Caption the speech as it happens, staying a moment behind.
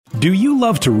Do you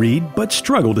love to read but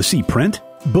struggle to see print?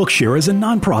 Bookshare is a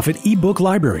nonprofit ebook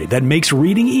library that makes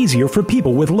reading easier for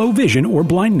people with low vision or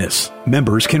blindness.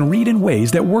 Members can read in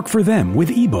ways that work for them with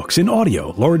ebooks in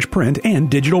audio, large print, and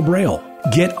digital braille.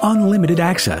 Get unlimited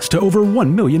access to over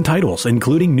 1 million titles,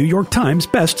 including New York Times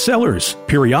bestsellers,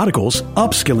 periodicals,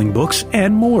 upskilling books,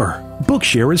 and more.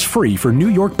 Bookshare is free for New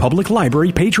York Public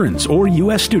Library patrons or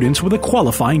U.S. students with a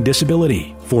qualifying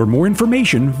disability. For more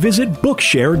information, visit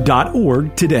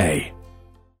Bookshare.org today.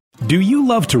 Do you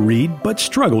love to read but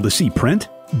struggle to see print?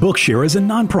 Bookshare is a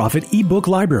nonprofit ebook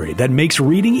library that makes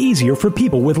reading easier for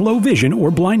people with low vision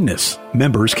or blindness.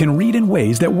 Members can read in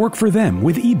ways that work for them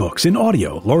with ebooks in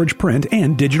audio, large print,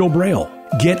 and digital braille.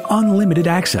 Get unlimited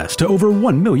access to over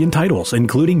 1 million titles,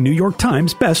 including New York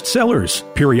Times bestsellers,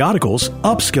 periodicals,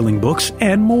 upskilling books,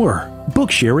 and more.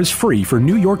 Bookshare is free for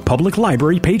New York Public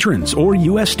Library patrons or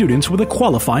U.S. students with a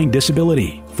qualifying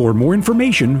disability. For more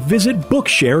information, visit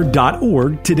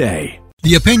Bookshare.org today.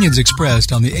 The opinions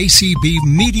expressed on the ACB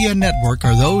Media Network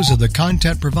are those of the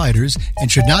content providers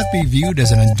and should not be viewed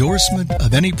as an endorsement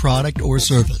of any product or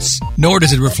service. Nor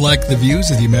does it reflect the views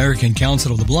of the American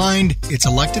Council of the Blind, its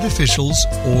elected officials,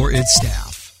 or its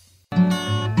staff.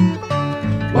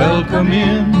 Welcome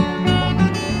in.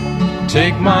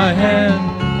 Take my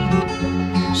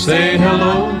hand. Say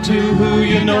hello to who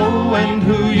you know and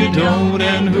who you don't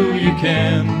and who you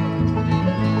can.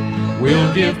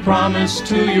 We'll give promise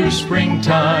to your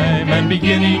springtime and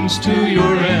beginnings to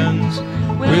your ends.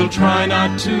 We'll try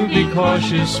not to be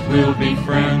cautious, we'll be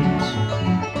friends.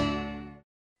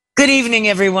 Good evening,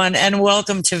 everyone, and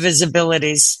welcome to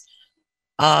Visibilities.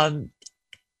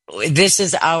 This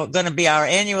is going to be our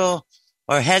annual,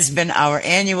 or has been our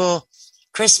annual,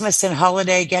 Christmas and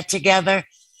holiday get-together.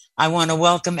 I want to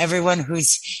welcome everyone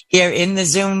who's here in the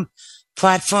Zoom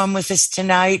platform with us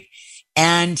tonight,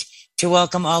 and to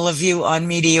welcome all of you on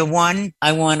Media One.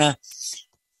 I want to,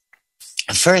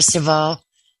 first of all,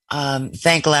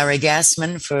 thank Larry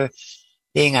Gassman for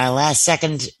being our last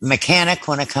second mechanic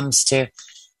when it comes to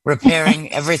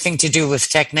repairing everything to do with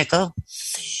technical.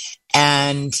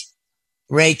 And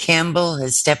Ray Campbell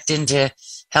has stepped in to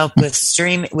help with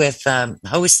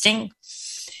hosting.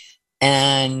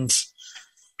 And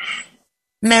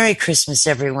Merry Christmas,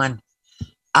 everyone.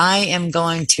 I am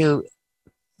going to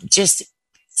just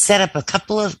set up a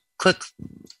couple of quick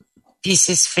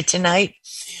pieces for tonight.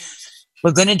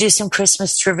 We're going to do some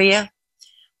Christmas trivia,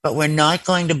 but we're not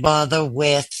going to bother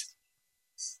with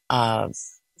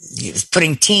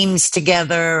putting teams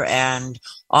together and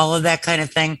all of that kind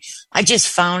of thing. I just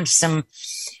found some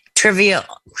trivia,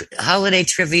 holiday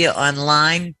trivia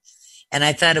online, and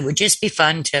I thought it would just be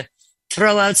fun to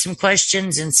throw out some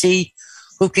questions and see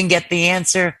who can get the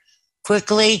answer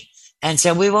quickly. And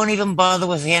so we won't even bother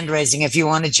with hand raising. If you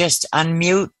want to just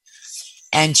unmute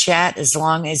and chat, as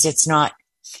long as it's not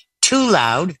too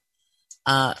loud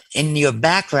in your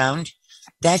background,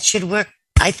 that should work,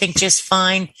 I think, just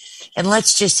fine. And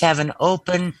let's just have an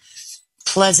open,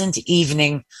 pleasant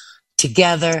evening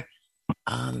together.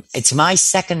 It's my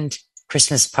second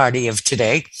Christmas party of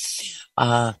today.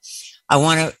 I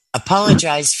want to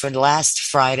apologize for last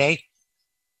Friday.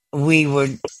 I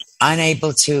was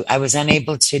unable to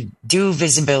do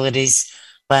Visibilities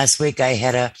last week. I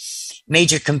had a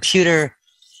major computer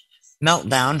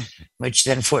meltdown, which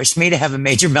then forced me to have a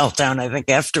major meltdown, I think,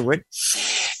 afterward.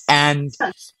 And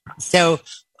so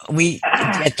we,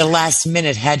 at the last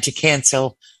minute, had to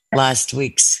cancel last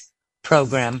week's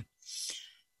program.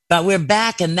 But we're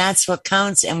back, and that's what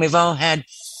counts. And we've had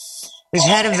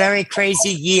a very crazy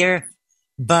year,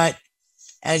 but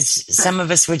as some of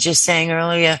us were just saying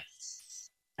earlier,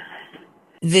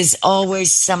 there's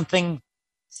always something,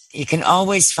 you can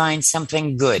always find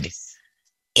something good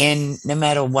in no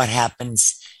matter what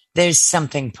happens. There's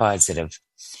something positive.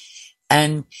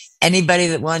 And anybody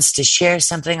that wants to share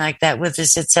something like that with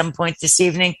us at some point this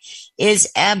evening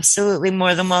is absolutely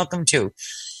more than welcome to.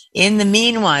 In the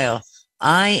meanwhile,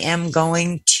 I am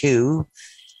going to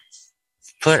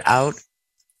put out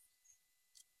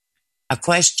a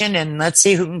question, and let's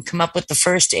see who can come up with the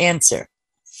first answer.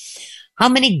 How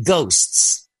many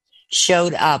ghosts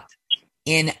showed up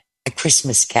in A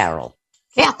Christmas Carol?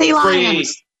 Kathy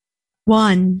Lyons.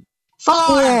 1.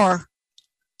 4.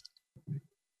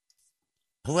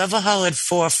 Whoever hollered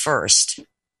 4 first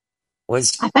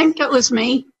was... I think it was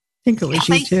me. I think it was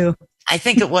you too. I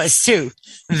think it was too.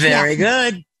 Very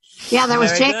good. Yeah, there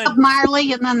was Jacob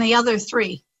Marley and then the other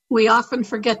 3. We often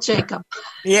forget Jacob.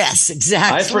 Yes,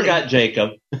 exactly. I forgot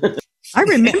Jacob. I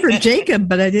remember Jacob,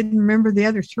 but I didn't remember the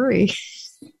other 3.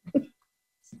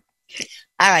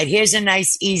 All right, here's a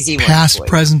nice, easy one. Past,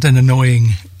 present, and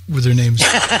annoying with their names.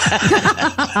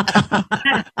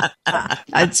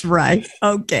 That's right.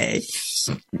 Okay.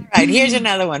 All right, here's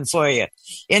another one for you.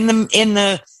 In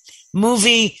the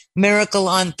movie Miracle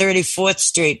on 34th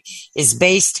Street is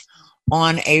based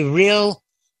on a real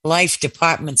life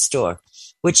department store.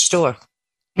 Which store?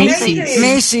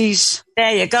 Macy's.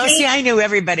 There you go. See, I knew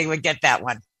everybody would get that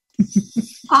one.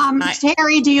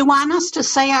 Terry, do you want us to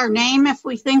say our name if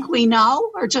we think we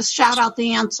know, or just shout out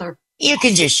the answer? You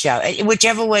can just shout,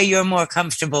 whichever way you're more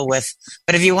comfortable with.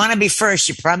 But if you want to be first,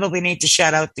 you probably need to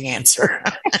shout out the answer.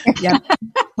 Yep.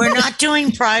 We're not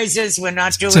doing prizes. We're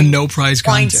not doing It's a no prize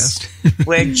points. contest.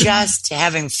 We're just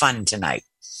having fun tonight.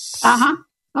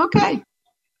 Okay.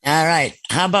 All right.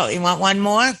 How about, you want one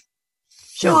more?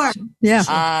 Sure. Yeah.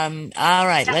 All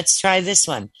right. Let's try this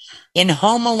one. In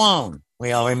Home Alone,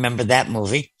 we all remember that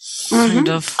movie. Kind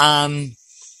of.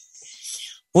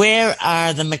 Where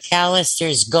are the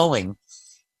McAllisters going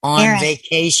on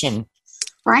vacation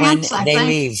France, when I they think.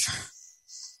 leave?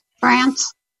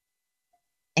 France.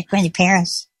 They're going to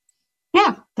Paris.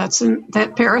 Yeah,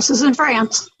 that Paris is in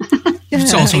France.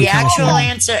 It's also in The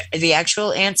California.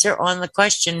 actual answer on the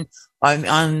question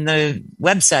on the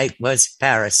website was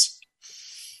Paris.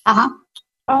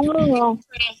 Oh,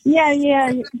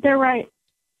 yeah, they're right.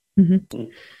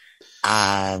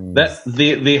 That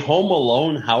the Home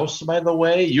Alone house, by the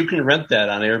way, you can rent that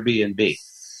on Airbnb.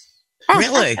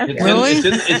 Really?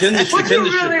 It's in the Would you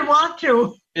really want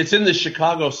to? It's in the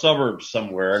Chicago suburbs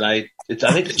somewhere, and I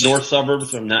think it's north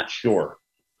suburbs. I'm not sure.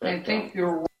 I think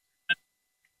you're.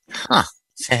 Huh?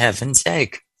 For heaven's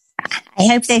sake! I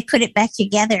hope they put it back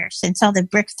together since all the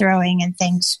brick throwing and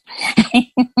things.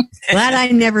 Glad I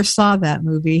never saw that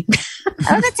movie.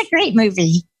 Oh, that's a great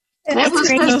movie. It was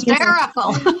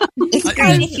hysterical. It's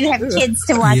great if you have kids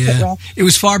to watch it with. It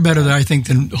was far better, I think,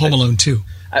 than Home Alone 2.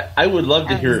 I would love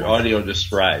to hear audio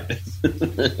described. I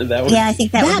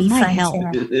think that would be might fun.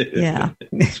 help. Too. Yeah.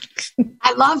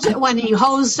 I loved it when he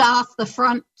hosed off the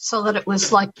front so that it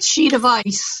was like a sheet of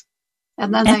ice,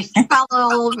 and then they fell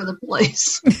all over the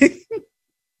place.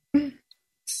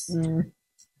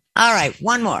 All right,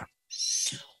 one more.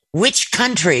 Which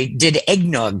country did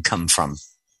eggnog come from?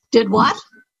 Did what?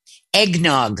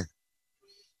 Eggnog.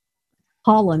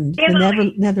 Holland,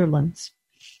 the Netherlands.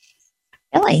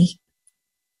 Really?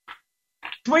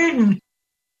 Sweden.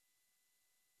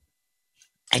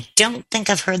 I don't think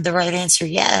I've heard the right answer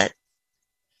yet.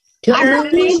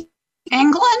 England?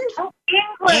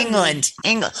 England.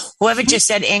 Whoever just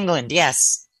said England,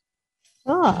 yes.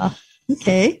 Ah,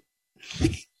 okay.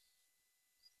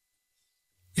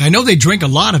 I know they drink a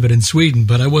lot of it in Sweden,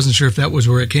 but I wasn't sure if that was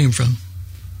where it came from.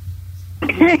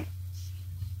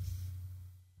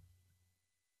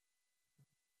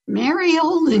 Merry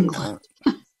old England.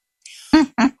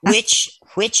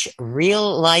 Which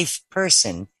real life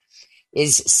person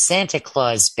is Santa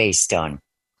Claus based on?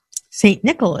 St.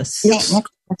 Nicholas. St.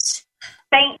 Nicholas.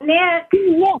 Saint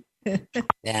Nick.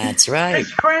 That's right.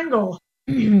 It's Kringle.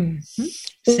 Same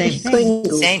thing.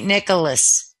 St.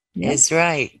 Nicholas is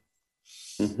right.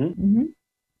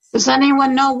 Does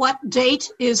anyone know what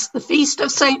date is the feast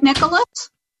of St. Nicholas?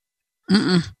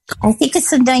 I think it's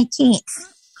the 19th.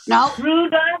 No.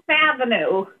 Rudolph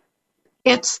Avenue.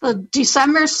 It's the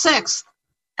December 6th.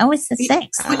 Oh, it's the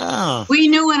 6th. We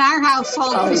knew in our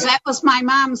household because that was my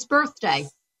mom's birthday.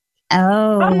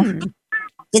 Oh.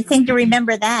 Good thing to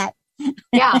remember that.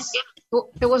 Yes.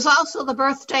 It was also the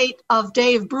birth date of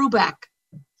Dave Brubeck.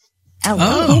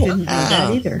 I didn't know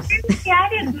that either. Yeah, I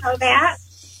didn't know that.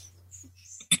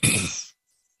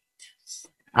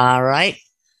 All right.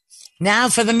 Now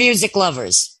for the music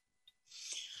lovers.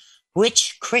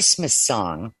 Which Christmas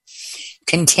song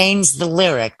contains the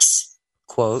lyrics,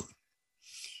 quote,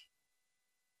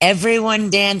 everyone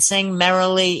dancing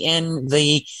merrily in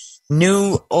the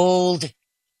new old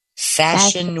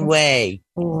fashioned way?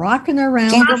 Rocking around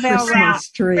Jingle the bell Christmas rock.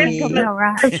 tree. Jingle bell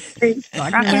rock.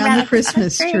 Rocking around the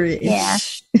Christmas tree. Yeah.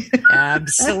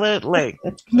 Absolutely.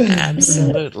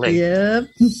 Absolutely. Yep.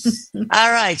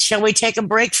 All right. Shall we take a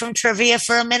break from trivia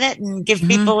for a minute and give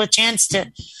people a chance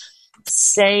to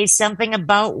say something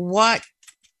about what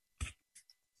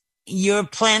your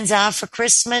plans are for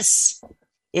Christmas,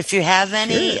 if you have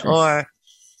any, or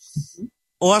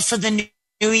for the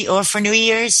New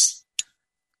Year's?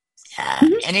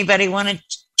 Anybody want to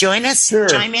join us? Sure.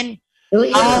 Chime in?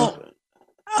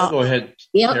 I'll go ahead,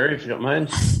 Terry, if you don't mind.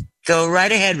 Go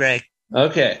right ahead, Ray.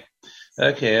 Okay.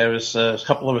 I was a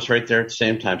couple of us right there at the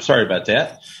same time. Sorry about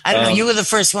that. I don't know. You were the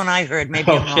first one I heard.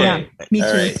 Maybe I'm wrong. Me too.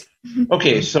 All right.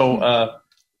 Okay, so,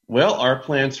 our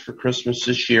plans for Christmas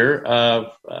this year,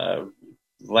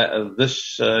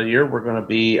 this year we're going to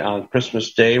be on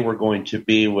Christmas Day. We're going to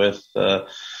be with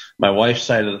my wife's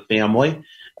side of the family.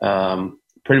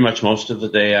 Pretty much most of the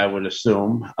day, I would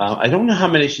assume. I don't know how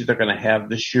many they're going to have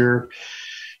this year,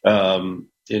 but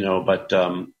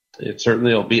it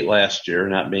certainly will beat last year,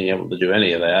 not being able to do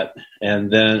any of that.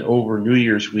 And then over New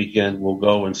Year's weekend, we'll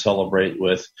go and celebrate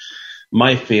with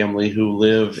my family who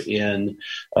live in,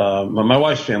 my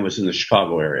wife's family is in the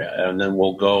Chicago area. And then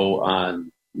we'll go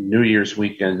on New Year's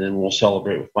weekend and we'll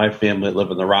celebrate with my family that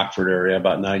live in the Rockford area,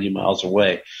 about 90 miles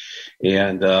away.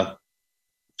 And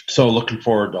so looking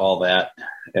forward to all that.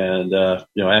 And,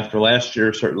 after last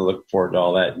year, certainly looking forward to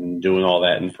all that and doing all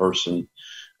that in person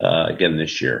again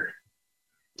this year.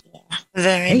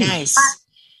 Very nice.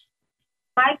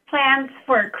 My plans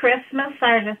for Christmas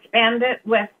are to spend it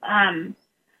with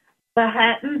the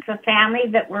Huttons, a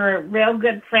family that were real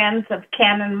good friends of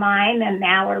Ken and mine, and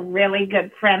now are really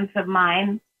good friends of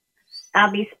mine.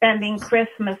 I'll be spending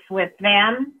Christmas with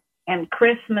them and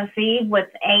Christmas Eve with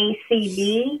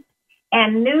ACB.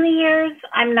 And New Year's,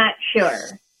 I'm not sure.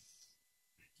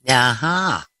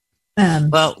 Uh-huh.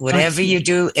 Well, whatever you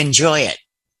do, enjoy it.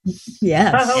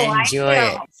 Yes. Enjoy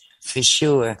it, for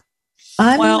sure.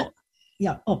 Go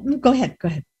ahead.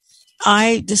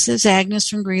 This is Agnes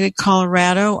from Greeley,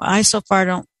 Colorado. I so far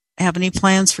don't have any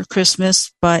plans for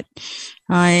Christmas, but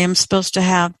I am supposed to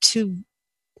have 2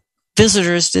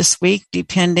 visitors this week,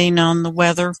 depending on the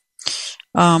weather.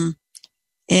 And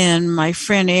my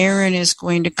friend Erin is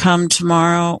going to come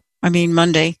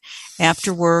Monday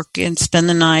after work and spend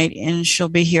the night, and she'll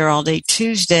be here all day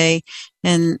Tuesday.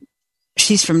 And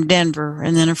she's from Denver.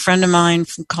 And then a friend of mine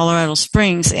from Colorado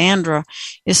Springs, Andra,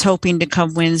 is hoping to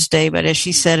come Wednesday. But as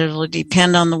she said, it'll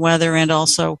depend on the weather and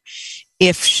also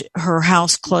if her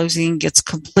house closing gets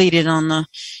completed on the,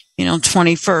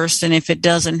 21st. And if it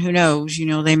doesn't, who knows?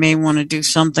 They may want to do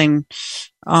something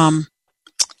on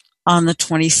the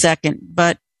 22nd.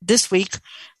 But this week,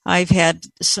 I've had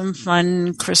some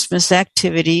fun Christmas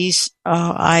activities.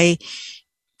 I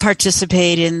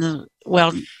participate in the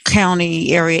Weld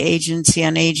County Area Agency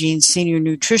on Aging Senior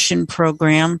Nutrition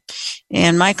Program,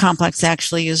 and my complex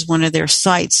actually is one of their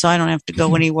sites, so I don't have to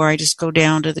go anywhere. I just go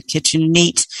down to the kitchen and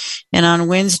eat. And on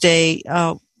Wednesday,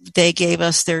 they gave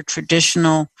us their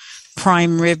traditional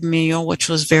prime rib meal, which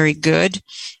was very good.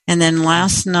 And then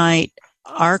last night,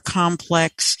 our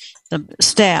complex, the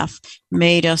staff,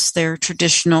 made us their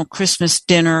traditional Christmas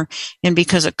dinner. And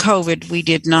because of COVID, we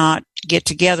did not get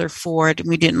together for it. And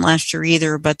we didn't last year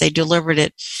either, but they delivered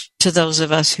it to those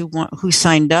of us who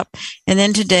signed up. And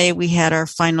then today we had our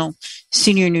final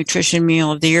senior nutrition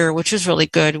meal of the year, which was really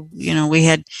good. We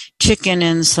had chicken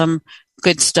and some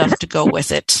good stuff to go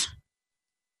with it.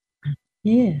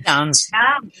 Yeah.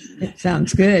 It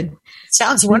sounds good.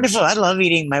 Sounds wonderful. I love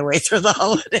eating my way through the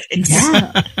holidays.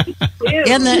 Yeah.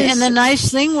 and the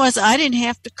nice thing was I didn't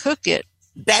have to cook it.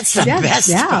 That's the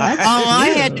best part. All I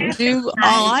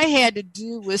had to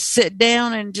do was sit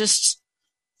down and just,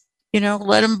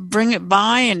 let them bring it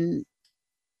by and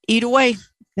eat away.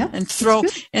 Yeah, and throw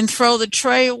the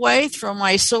tray away, throw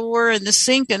my silverware in the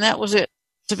sink, and that was it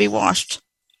to be washed.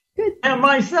 Good. And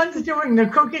my son's doing the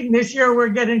cooking this year. We're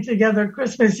getting together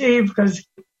Christmas Eve because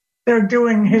they're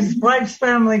doing his wife's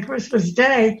family Christmas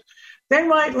Day. They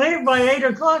might leave by 8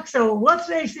 o'clock. So what's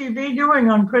ACB doing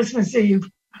on Christmas Eve?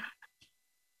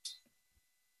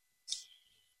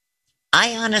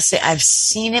 I've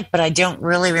seen it, but I don't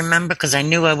really remember because I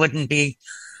knew I wouldn't be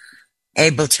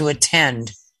able to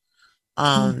attend.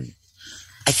 I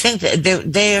think that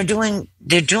they're doing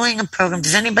a program.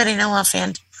 Does anybody know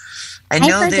offhand? I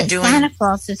know they're doing. Santa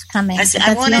Claus is coming.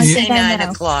 I want to say 9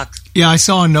 o'clock. Yeah, I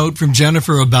saw a note from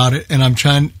Jennifer about it, and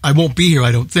I won't be here,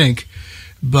 I don't think,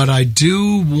 but I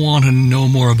do want to know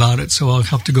more about it, so I'll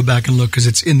have to go back and look because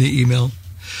it's in the email.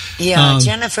 Yeah,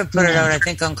 Jennifer put it out, I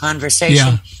think, on Conversation.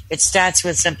 Yeah. It starts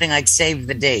with something like Save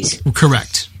the Date.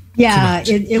 Correct. Yeah,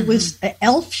 it was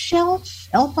Elf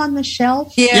on the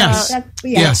Shelf. Yeah.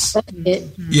 Yes.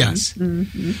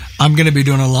 Mm-hmm. I'm going to be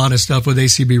doing a lot of stuff with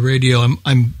ACB Radio.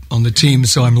 I'm on the team,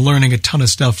 so I'm learning a ton of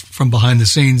stuff from behind the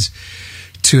scenes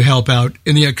to help out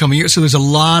in the upcoming year. So there's a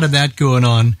lot of that going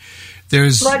on.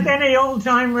 There's like any old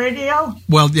time radio.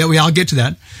 Well, yeah, I'll get to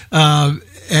that.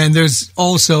 And there's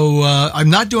also I'm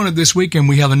not doing it this weekend.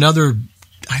 We have another.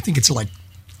 I think it's like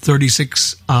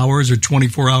 36 hours or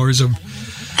 24 hours of.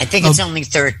 I think it's only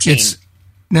 13.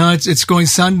 It's going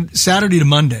Saturday to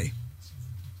Monday.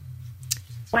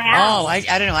 Wow. Oh, I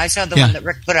don't know. I saw the one that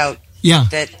Rick put out. Yeah.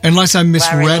 Unless I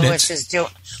misread Larry Lewis it.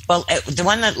 The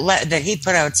one that he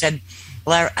put out said,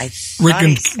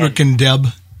 Rick and Deb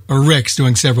or Rick's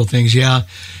doing several things, and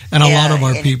a lot of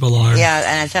our people are. Yeah,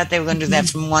 and I thought they were going to do that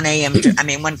from 1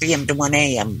 p.m. to 1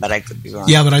 a.m., but I could be wrong.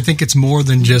 Yeah, but I think it's more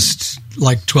than just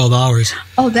like 12 hours.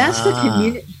 Oh, that's the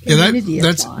community.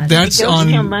 That's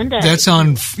on Monday. That's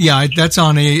on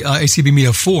ACB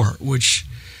Media 4, which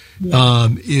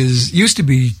used to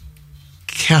be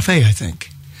Cafe, I think.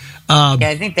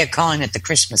 I think they're calling it the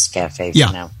Christmas Cafe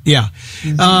now. Yeah.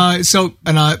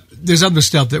 There's other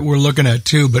stuff that we're looking at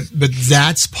too, but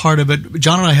that's part of it.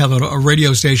 John and I have a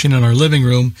radio station in our living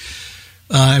room,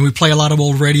 and we play a lot of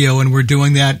old radio, and we're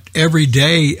doing that every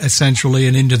day essentially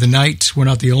and into the night. We're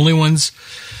not the only ones,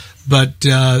 but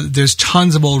there's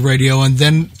tons of old radio. And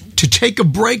then to take a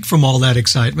break from all that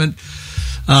excitement,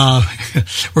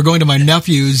 we're going to my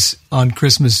nephew's on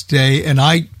Christmas Day, and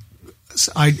I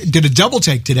did a double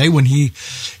take today when he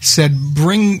said,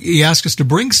 he asked us to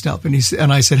bring stuff. And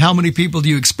I said, how many people do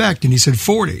you expect? And he said,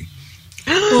 40.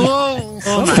 Oh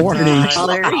 40.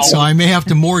 So I may have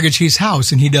to mortgage his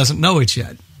house, and he doesn't know it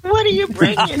yet. What are you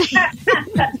bringing?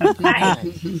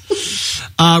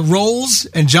 Rolls,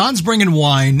 and John's bringing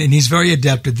wine, and he's very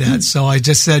adept at that. So I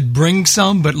just said, bring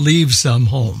some, but leave some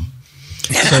home.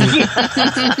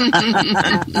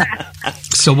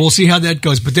 So we'll see how that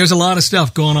goes. But there's a lot of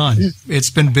stuff going on. It's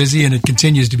been busy, and it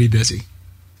continues to be busy.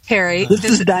 Perry, this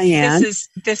is Diane.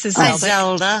 This is Hi,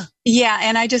 Zelda. Yeah,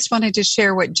 and I just wanted to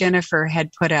share what Jennifer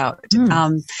had put out.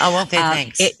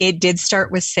 Thanks. It did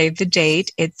start with Save the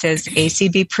Date. It says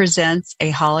ACB presents a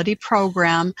holiday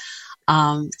program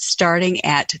starting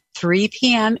at 3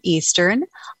 p.m. Eastern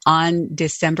on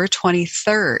December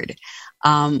 23rd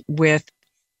with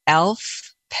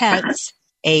Elf Pets,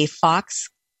 a Fox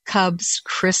Cubs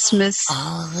Christmas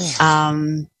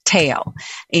tale,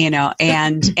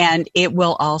 and it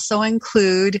will also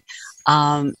include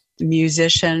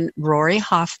musician Rory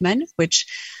Hoffman, which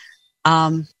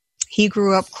he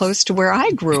grew up close to where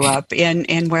I grew up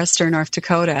in Western North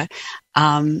Dakota,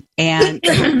 and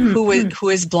who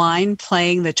is blind,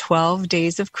 playing the 12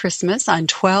 Days of Christmas on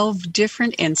 12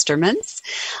 different instruments.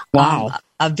 Wow.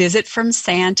 A visit from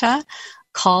Santa,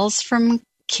 calls from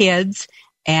kids,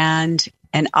 and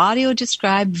an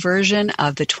audio-described version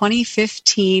of the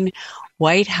 2015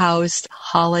 White House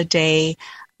holiday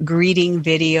greeting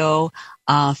video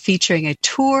featuring a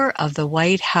tour of the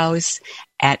White House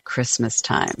at Christmas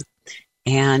time.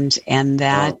 And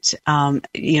that,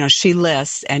 she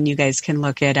lists, and you guys can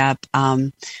look it up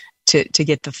to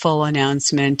get the full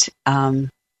announcement.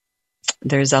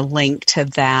 There's a link to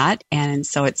that. And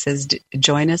so it says,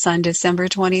 join us on December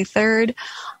 23rd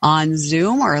on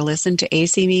Zoom or listen to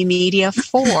ACB Media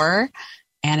 4.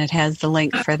 And it has the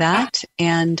link for that.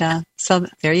 And so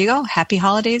there you go. Happy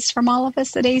holidays from all of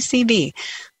us at ACB.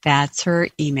 That's her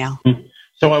email.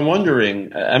 So I'm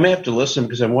wondering, I may have to listen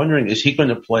because I'm wondering, is he going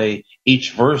to play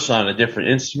each verse on a different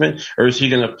instrument, or is he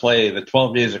going to play the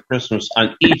 12 Days of Christmas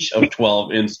on each of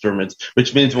 12 instruments,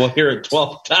 which means we'll hear it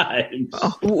 12 times?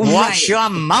 Wash your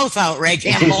mouth out, Ray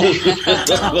Campbell.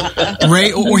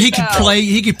 Ray, or he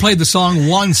could play the song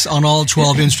once on all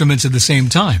 12 instruments at the same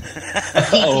time.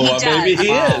 Maybe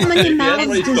he is. How many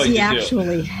mouths does he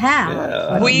actually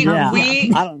have?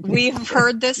 We've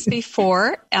heard this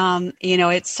before.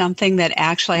 It's something that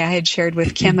actually I had shared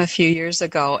with Kim a few years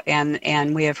ago,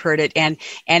 and we have heard it, and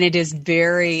it is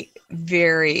very,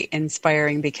 very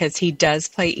inspiring because he does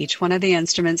play each one of the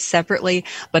instruments separately,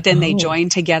 but then they join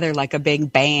together like a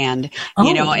big band,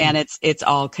 and it's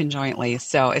all conjointly.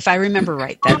 So if I remember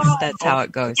right, that's how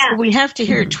it goes. Yeah. We have to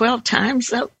hear it 12 times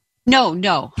though.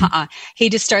 No. He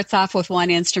just starts off with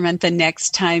one instrument. The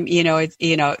next time,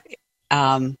 the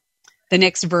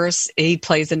next verse he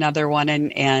plays another one,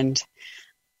 and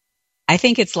I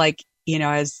think it's like, you'll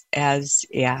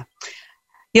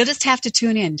just have to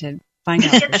tune in to find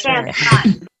out for sure.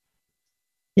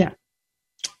 Yeah.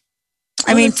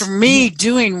 I mean, for me,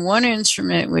 doing one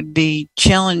instrument would be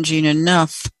challenging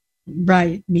enough.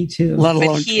 Right. Me too. Let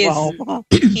alone 12.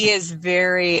 He is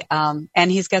very,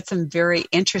 and he's got some very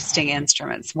interesting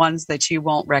instruments, ones that you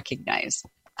won't recognize.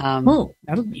 That'll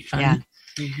be fun. Yeah.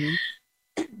 Mm-hmm.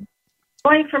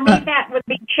 Boy, for me, that would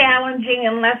be challenging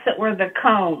unless it were the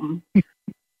comb.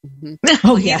 Mm-hmm.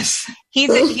 Oh, yes.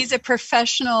 He's a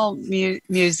professional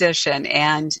musician,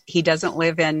 and he doesn't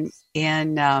live in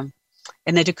the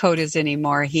Dakotas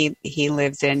anymore. He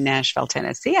lives in Nashville,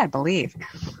 Tennessee, I believe.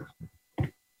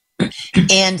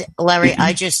 And Larry,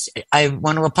 I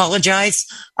want to apologize.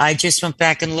 I just went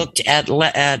back and looked at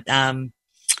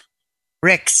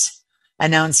Rick's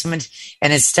announcement,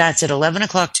 and it starts at 11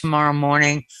 o'clock tomorrow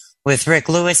morning with Rick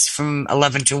Lewis from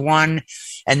 11 to 1.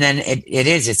 And then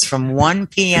it's from 1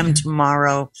 p.m.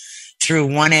 tomorrow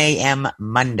through 1 a.m.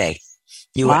 Monday.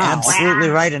 You were absolutely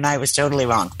right, and I was totally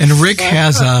wrong. And Rick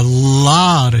has a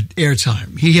lot of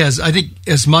airtime. He has, I think,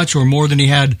 as much or more than he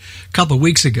had a couple of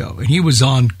weeks ago, and he was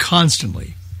on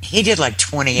constantly. He did like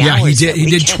 20 hours. Yeah, he did. He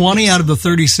did 20 out of the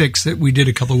 36 that we did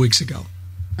a couple of weeks ago.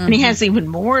 And he has even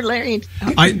more, Larry?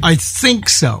 I think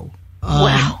so.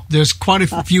 Wow. There's quite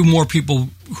a few more people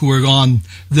who are on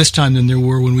this time than there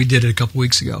were when we did it a couple of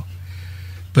weeks ago.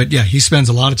 But yeah, he spends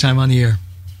a lot of time on the air.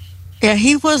 Yeah,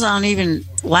 he was on even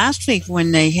last week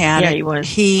when they had it. He was.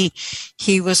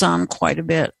 He was on quite a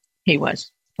bit. He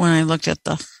was. When I looked at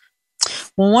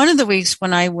one of the weeks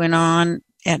when I went on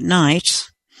at night,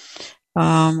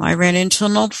 I ran into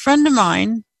an old friend of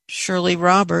mine, Shirley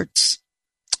Roberts,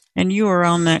 and you were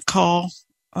on that call.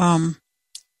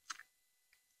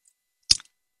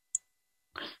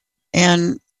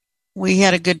 And we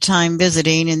had a good time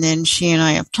visiting, and then she and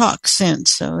I have talked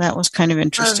since, so that was kind of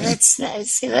interesting.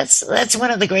 That's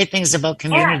one of the great things about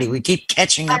community. We keep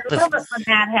catching up with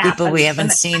people we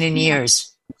haven't seen in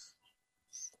years.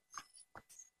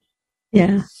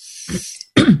 Yeah.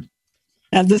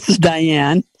 And this is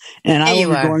Diane, and I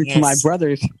will be going to my yes.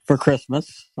 brother's for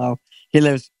Christmas. So he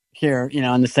lives here,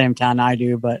 in the same town I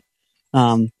do, but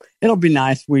it'll be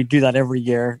nice. We do that every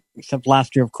year, except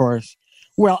last year, of course.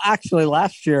 Well, actually,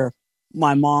 last year,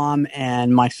 my mom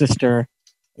and my sister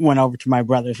went over to my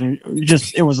brother's, and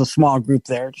it was a small group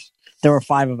there. There were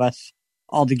 5 of us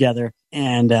all together,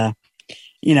 and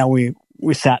we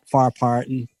sat far apart,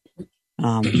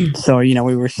 and so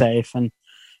we were safe. And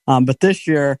but this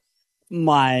year,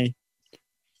 my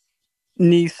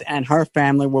niece and her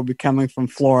family will be coming from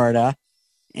Florida,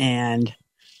 and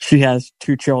she has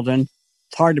 2 children.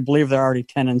 It's hard to believe they're already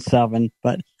 10 and 7,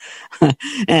 but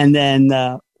and then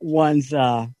one's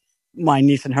my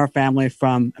niece and her family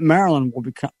from Maryland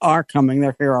are coming.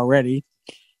 They're here already,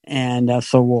 and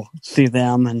so we'll see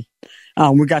them. And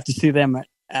we got to see them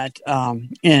at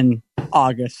in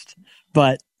August,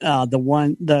 but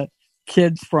the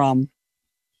kids from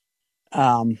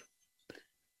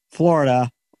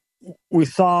Florida, we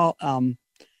saw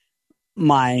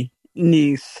my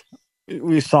niece.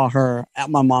 We saw her at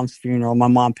my mom's funeral. My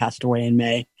mom passed away in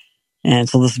May, and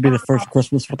so this will be the first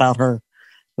Christmas without her.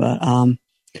 But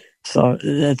so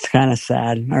it's kind of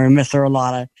sad. I miss her a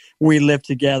lot. We lived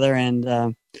together,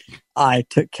 and I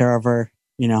took care of her.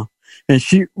 And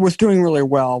she was doing really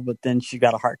well, but then she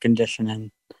got a heart condition,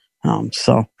 and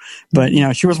but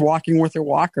she was walking with her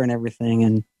walker and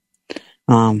everything,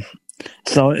 and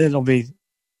so it'll be,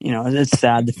 it's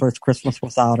sad the first Christmas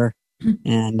without her.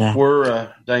 And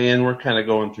we're Diane, we're kind of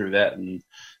going through that in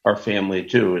our family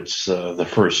too. It's the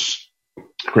first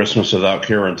Christmas without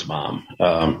Karen's mom.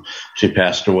 She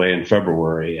passed away in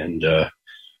February, and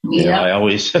I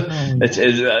always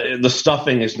the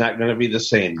stuffing is not going to be the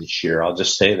same this year. I'll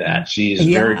just say that she's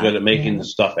very good at making the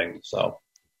stuffing. So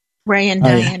Ray and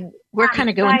Diane, we're kind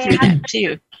of going through that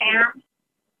too.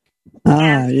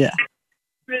 Yeah.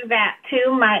 Through that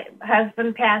too. My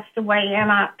husband passed away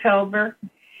in October.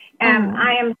 And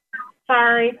I am so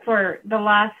sorry for the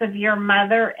loss of your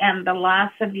mother and the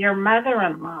loss of your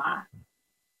mother-in-law.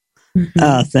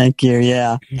 Oh, thank you.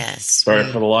 Yeah. Yes. Sorry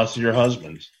for the loss of your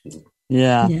husband.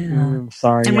 Yeah. I'm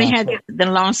sorry. And we had the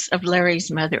loss of Larry's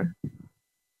mother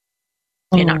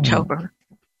in October.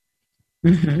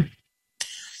 Mm-hmm.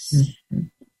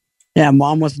 Yeah,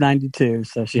 Mom was 92,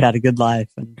 so she had a good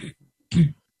life. And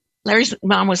Larry's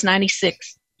mom was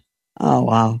 96. Oh,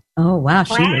 wow. Oh, wow.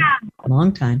 She lived a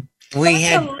long time. We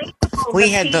had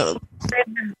the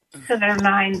to their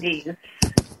 90s.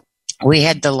 We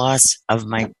had the loss of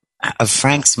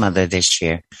Frank's mother this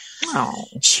year. Oh,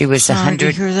 she was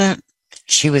 100. Hear that?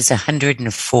 She was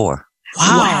 104.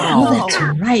 Wow. Oh,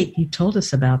 that's right. You told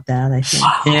us about that, I think.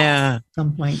 Yeah. At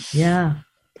some point. Yeah.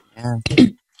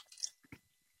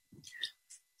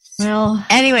 Well,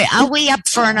 anyway, are we up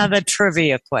for another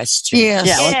trivia question? Yes.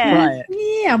 Yeah, let's try it.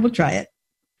 Yeah, we'll try it.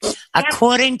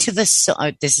 According to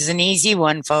the this is an easy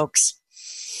one, folks.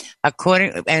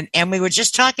 And we were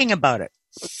just talking about it.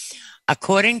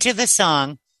 According to the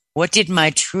song, what did my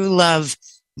true love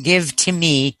give to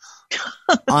me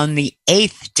on the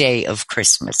 8th day of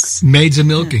Christmas? Maids a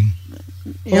milking.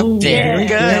 Yep, very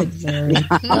good.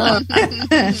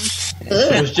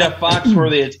 It was Jeff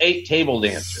Foxworthy. It's 8 table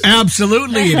dancers.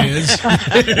 Absolutely, it is.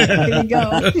 There you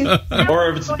go. Or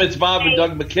if it's Bob and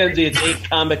Doug McKenzie, it's 8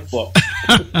 comic books.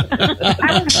 A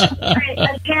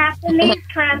Japanese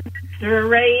translation Monster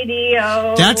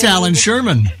Radio. That's Alan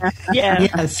Sherman.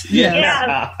 Yes.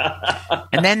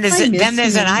 And then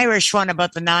there's an Irish one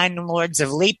about the 9 Lords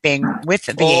of Leaping with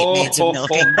the 8 Maids of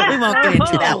Milking, but we won't get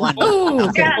into that one.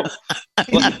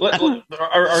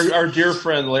 Our dear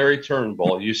friend Larry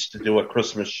Turnbull used to do a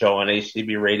Christmas show on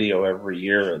ACB Radio every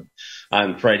year and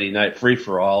on Friday night free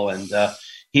for all, and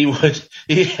he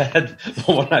had the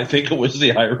one, I think it was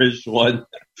the Irish one,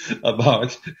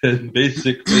 about, and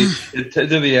basically to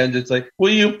the end it's like,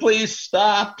 will you please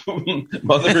stop?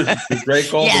 Mother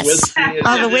drank all the whiskey.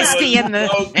 All the whiskey and the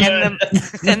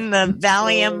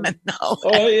Valium. And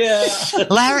oh yeah.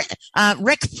 Larry,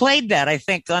 Rick played that, I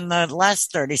think, on the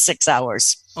last 36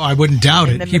 hours. Oh, I wouldn't doubt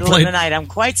it. In the middle of the night. I'm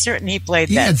quite certain he played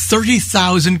that. He had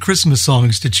 30,000 Christmas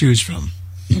songs to choose from.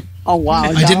 Oh, wow.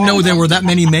 I didn't know there were that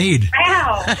many made.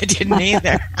 Wow. I didn't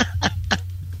either.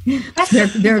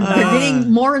 They're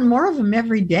getting more and more of them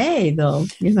every day, though,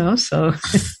 so.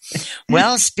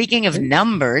 Well, speaking of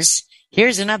numbers,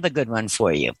 here's another good one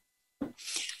for you.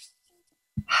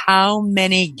 How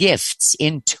many gifts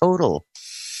in total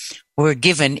were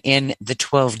given in the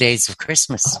 12 days of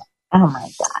Christmas? Oh,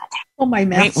 my God. Oh, my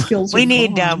math skills. We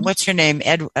need, what's her name?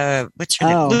 What's her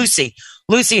name? Lucy.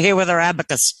 Lucy here with her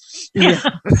abacus. Yeah.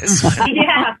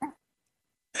 Yeah.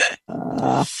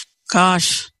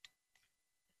 Gosh.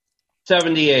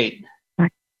 78. I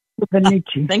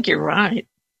think you're right.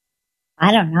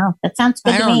 I don't know. That sounds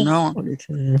good I to don't me.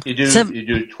 know. You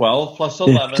do 12 plus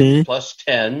 11 50. plus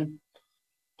 10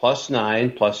 plus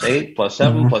 9 plus 8 plus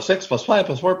 7 plus 6 plus 5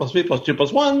 plus 4 plus 3 plus 2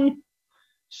 plus 1.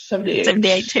 78.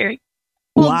 78, Terry.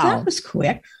 Well, Wow. that was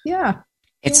quick. Yeah.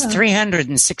 It's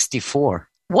 364.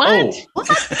 What?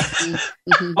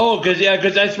 Oh,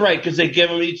 because that's right. Because they give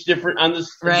them each different on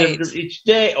this Right. each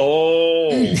day. Oh,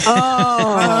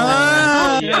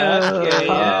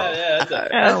 yeah.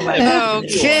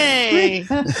 Okay.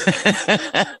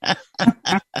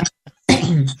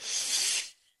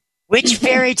 Which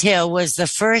fairy tale was the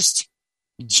first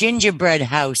gingerbread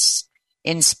house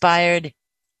inspired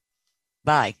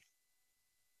by?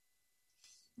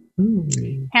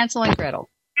 Hansel and Gretel.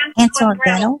 Hansel and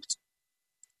Gretel.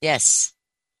 Yes.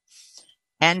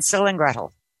 Hansel and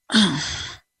Gretel.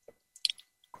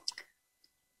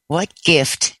 What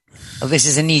gift? Oh, this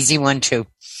is an easy one, too.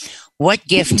 What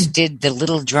gift did the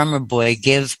little drummer boy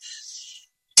give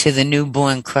to the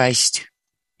newborn Christ?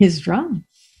 His drum.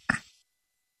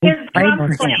 His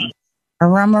drum frame.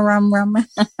 Rum, rum, rum.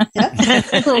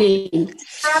 He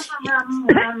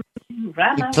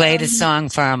played a song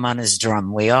for him on his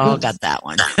drum. We all got that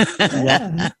one.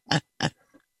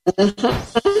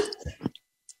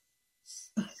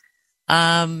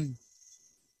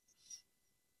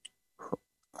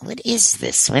 What is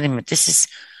this? Wait a minute.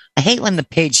 I hate when the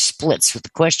page splits with the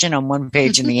question on one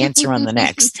page and the answer on the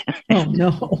next. Oh,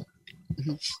 no.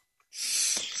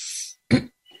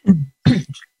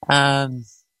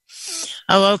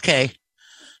 Okay.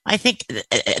 I think,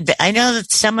 I know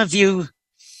that some of you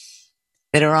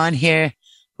that are on here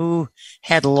who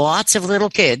had lots of little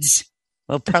kids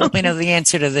will probably know the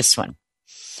answer to this one.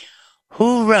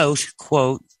 Who wrote,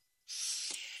 quote,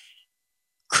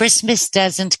 Christmas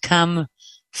doesn't come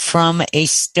from a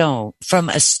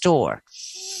store.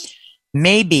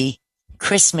 Maybe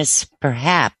Christmas,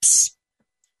 perhaps,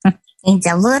 Means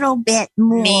a little bit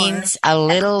more. means a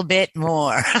little bit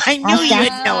more. I knew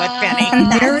you'd know it, Penny.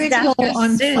 Miracle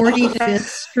on 45th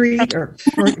Street or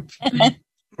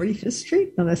 45th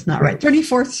Street? No, that's not right.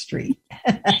 34th Street.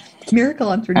 Miracle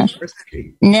on 34th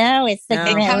Street. No, it's the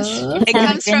It Grinch. comes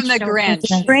from the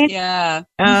Grinch. Grinch. Yeah.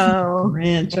 Oh.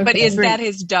 Grinch. But Okay. is that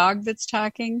his dog that's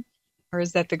talking? Or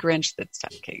is that the Grinch that's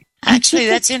talking? Actually,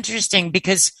 that's interesting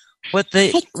because what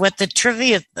the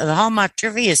trivia, the Hallmark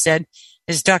trivia said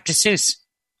is Dr. Seuss.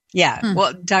 Yeah.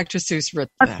 Well, Dr. Seuss wrote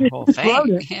the whole Wrote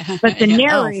thing. it, Yeah. But the Yeah.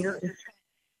 narrator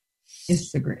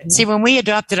It's the Grinch. See, when we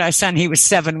adopted our son, he was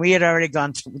 7. We had already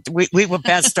gone through, we were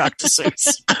past Dr.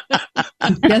 Seuss.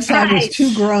 Guess I was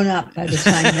too grown up by the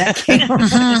time that came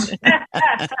around.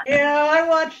 Yeah, I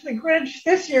watched The Grinch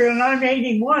this year and I'm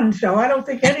 81, so I don't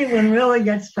think anyone really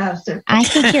gets past it. I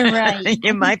think you're right.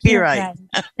 You might be right.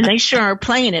 and they sure are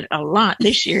playing it a lot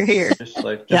this year here.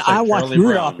 Yeah, I watch Charlie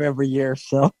Rudolph Brown. every year,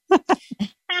 so.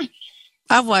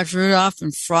 I've watched Rudolph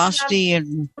and Frosty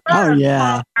and Oh,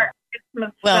 yeah.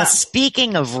 Well,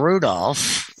 speaking of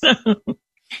Rudolph,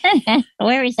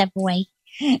 Where is that boy?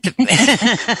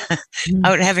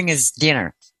 out having his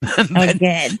dinner. Oh,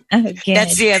 good. Oh, good.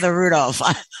 That's the other Rudolph.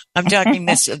 I'm talking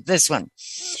this one.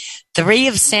 3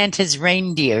 of Santa's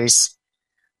reindeers'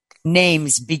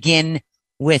 names begin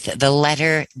with the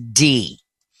letter D.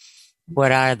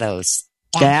 What are those?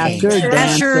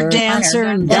 Dasher, Dancer,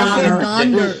 and Donner.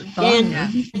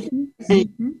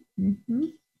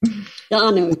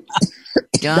 Donner.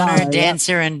 Donner,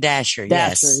 Dancer, and Dasher.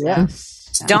 Yes.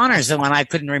 Donner's the one I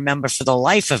couldn't remember for the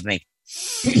life of me.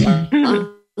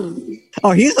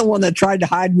 Oh, he's the one that tried to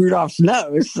hide Rudolph's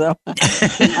nose, so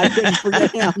I couldn't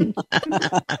forget him.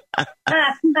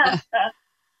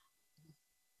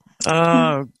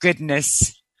 Oh,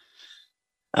 goodness.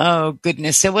 Oh,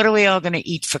 goodness. So what are we all going to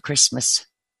eat for Christmas?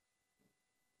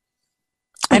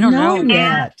 I don't know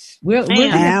yet. We'll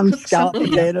ham, scalloped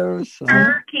potatoes,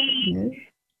 turkey,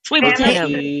 sweet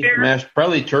potato,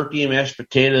 probably turkey, mashed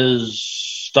potatoes,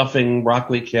 stuffing,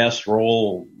 broccoli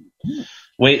casserole.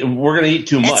 Wait, we're going to eat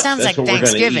too much. That sounds That's like what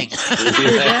Thanksgiving.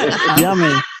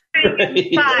 Yummy.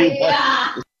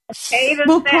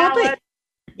 Potato salad.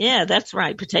 Yeah, that's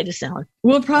right. Potato salad.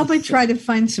 We'll probably try to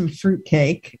find some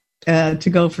fruitcake to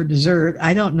go for dessert.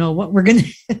 I don't know what we're going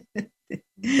to.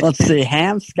 Let's see.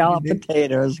 Ham, scalloped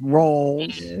potatoes,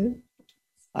 rolls.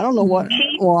 I don't know what.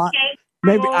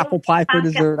 Maybe apple pie for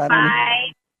dessert. I don't know.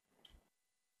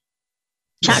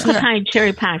 Chocolate pie and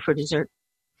cherry pie for dessert.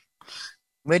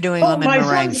 We're doing lemon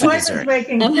meringue for dessert.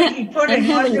 Making sticky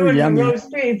pudding. I'm doing the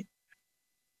roast beef.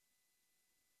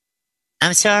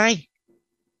 I'm sorry?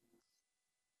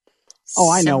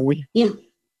 Oh, I know. We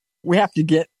have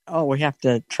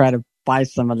to try to buy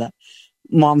some of that.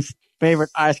 Mom's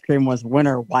favorite ice cream was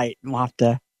Winter White. We'll have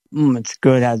to. It's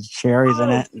good. It has cherries in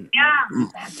it. Yeah.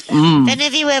 Then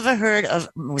have you ever heard of?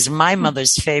 It was my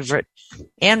mother's favorite,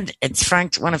 and it's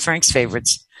one of Frank's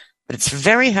favorites. But it's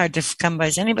very hard to come by.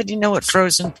 Does anybody know what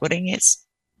frozen pudding is?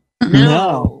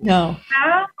 No.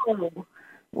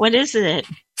 What is it?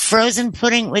 Frozen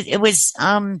pudding. It was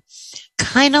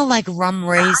kind of like rum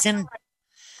raisin,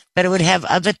 but it would have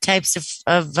other types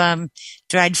of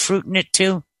dried fruit in it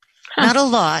too. Not a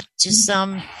lot, just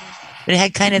some. It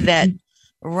had kind of that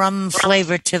rum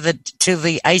flavor to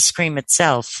the ice cream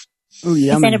itself. Ooh,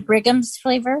 yummy. Is that a Brigham's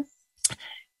flavor?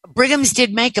 Brigham's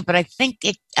did make it, but I think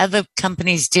other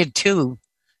companies did too.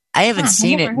 I haven't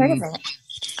seen it. Heard of it.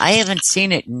 I haven't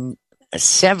seen it in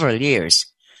several years.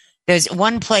 There's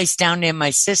one place down near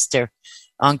my sister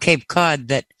on Cape Cod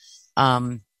that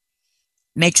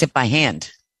makes it by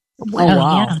hand.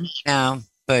 Wow. No,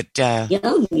 but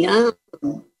yum.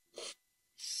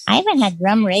 I haven't had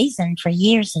rum raisin for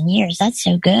years and years. That's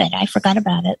so good. I forgot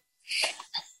about it.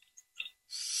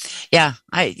 Yeah,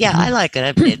 I like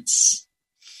it. It's.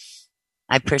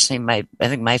 I personally, I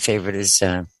think my favorite is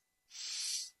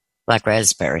black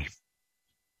raspberry.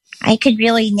 I could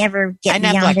really never get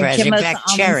not beyond black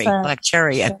raspberry, it. black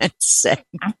cherry. I meant to say.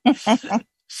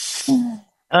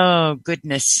 Oh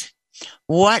goodness,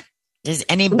 what does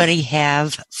anybody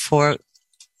have for?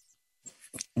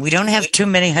 We don't have too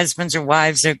many husbands or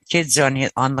wives or kids on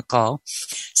the call,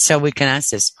 so we can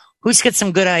ask this. Who's got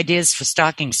some good ideas for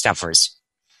stocking stuffers?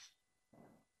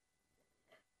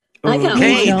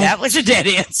 Okay, that was a dead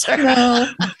answer. No.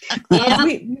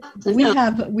 we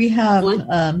have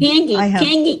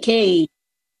candy cane.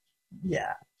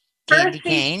 Yeah.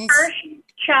 Hershey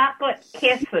chocolate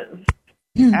kisses.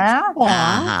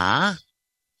 Uh-huh.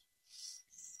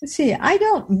 Let's see,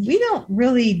 we don't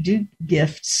really do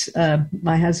gifts.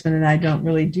 My husband and I don't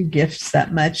really do gifts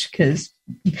that much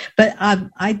but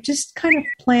I just kind of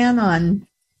plan on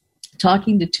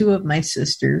talking to two of my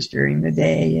sisters during the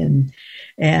day and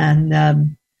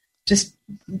just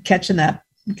catching up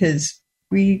because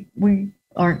we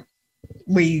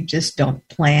just don't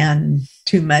plan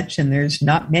too much, and there's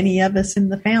not many of us in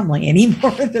the family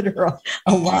anymore that are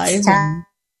alive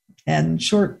and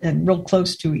short and real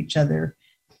close to each other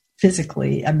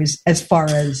physically. I mean, as far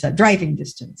as driving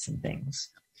distance and things.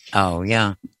 Oh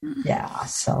yeah, yeah.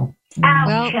 So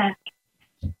well,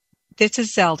 this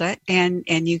is Zelda, and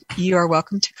you are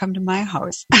welcome to come to my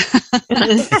house.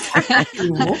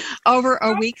 Over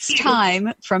a week's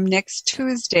time, from next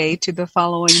Tuesday to the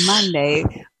following Monday,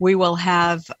 we will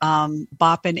have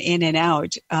bopping in and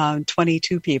out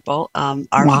 22 people.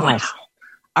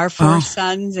 Our four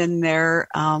sons and their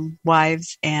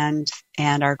wives and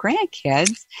our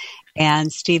grandkids,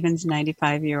 and Stephen's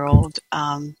 95-year-old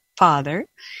father.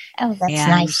 Oh, that's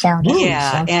nice sounding.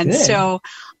 Yeah, and good. So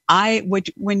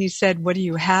when you said, what are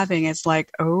you having? It's like,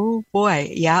 oh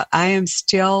boy, yeah, I am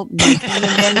still making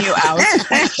the menu out.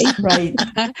 Right.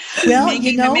 Well,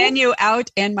 making the menu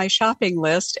out and my shopping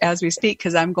list as we speak,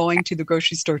 because I'm going to the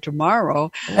grocery store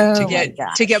tomorrow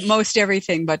to get most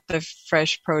everything but the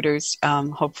fresh produce.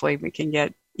 Hopefully we can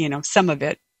get, some of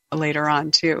it later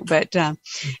on too. But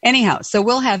anyhow, so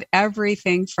we'll have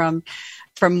everything from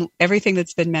from everything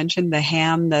that's been mentioned, the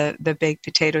ham, the baked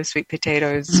potatoes, sweet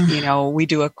potatoes, we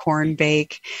do a corn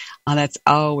bake. That's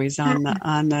always on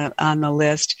the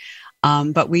list.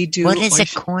 But we do. What is a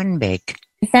corn bake?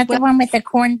 Is that the one with the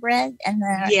cornbread and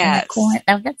the, yes. and the corn?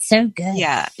 Oh, that's so good.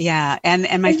 Yeah.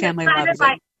 And my family loves it.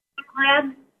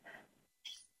 Bread?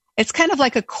 It's kind of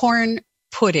like a corn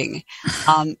pudding.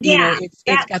 It's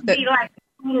got the like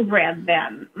cornbread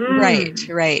then.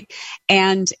 Right.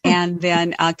 And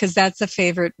then because that's a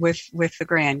favorite with the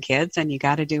grandkids, and you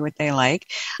got to do what they like.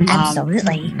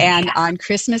 Absolutely. And on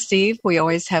Christmas Eve, we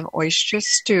always have oyster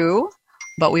stew.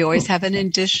 But we always have an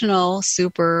additional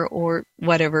super or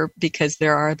whatever, because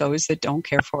there are those that don't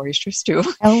care for oyster stew.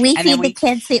 Oh, we feed the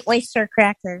kids the oyster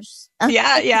crackers.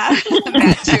 Yeah,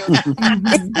 that too.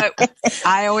 But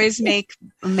I always make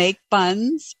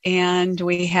buns, and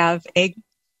we have egg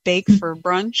bake for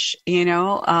brunch,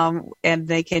 and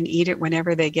they can eat it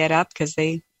whenever they get up, because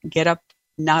they get up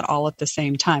not all at the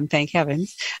same time, thank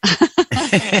heavens.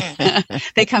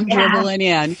 They come dribbling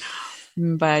in.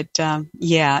 But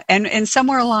and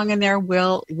somewhere along in there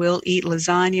we'll eat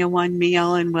lasagna one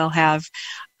meal, and we'll have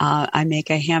I make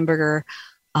a hamburger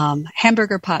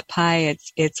pot pie.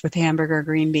 It's with hamburger,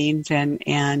 green beans,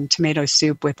 and tomato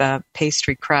soup with a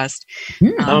pastry crust.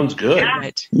 Sounds good.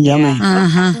 Yummy.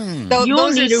 So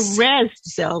you'll need a rest,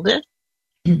 Zelda.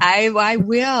 I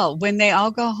will. When they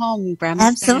all go home,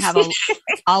 Grandma's going to have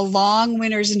a long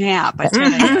winter's nap.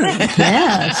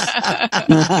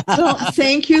 Yes. Well,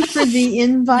 thank you for the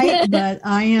invite, but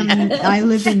I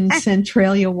live in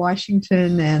Centralia,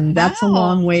 Washington, and that's a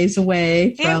long ways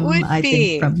away from, I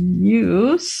think, from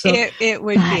you. So it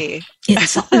would be.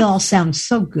 It all sounds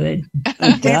so good.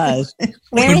 It does.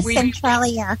 Where is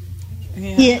Centralia?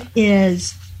 Yeah. It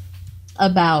is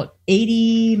about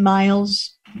 80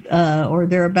 miles or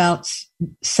thereabouts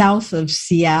south of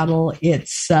Seattle.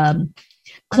 It's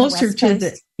closer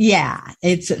to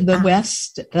it's the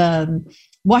west,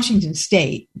 Washington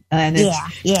State, and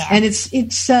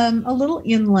it's a little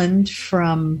inland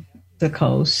from the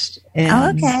coast.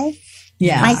 And, okay.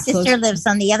 Yeah, my sister lives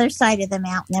on the other side of the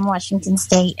mountain in Washington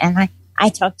State, and I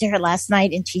talked to her last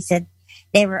night, and she said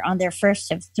they were on their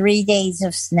first of 3 days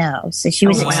of snow, so she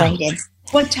was excited.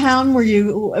 What town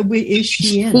is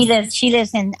she in? She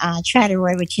lives in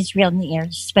Charleroi, which is real near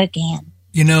Spokane.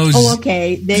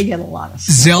 Okay. They get a lot of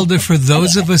snow. Zelda, for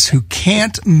those of us who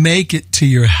can't make it to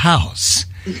your house,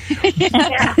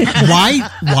 why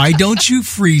don't you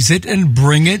freeze it and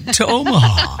bring it to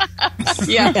Omaha?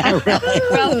 Yeah, really.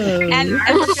 Well, and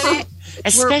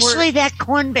especially that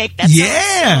corn bake.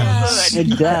 Yes, it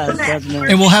does, doesn't it?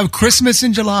 And we'll have Christmas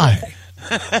in July.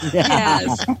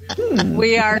 Yes,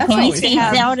 we are. Can you see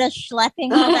Zelda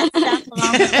schlepping all that stuff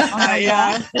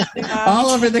along?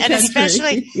 All over the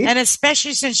country, and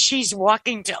especially since she's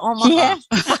walking to Omaha.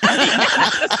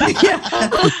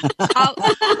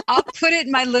 I'll put it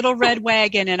in my little red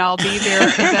wagon, and I'll be there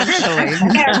eventually.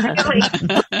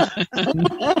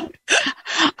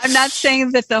 I'm not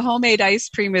saying that the homemade ice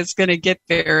cream is going to get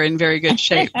there in very good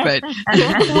shape, but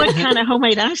what kind of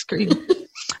homemade ice cream?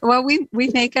 Well, we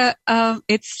make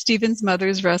it's Stephen's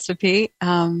mother's recipe,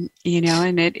 and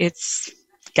it's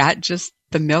got just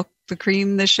the milk, the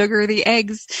cream, the sugar, the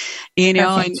eggs,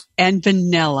 and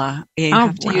vanilla. You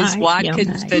have to use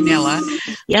Watkins vanilla.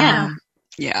 Yeah.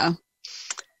 Yeah.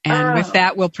 And with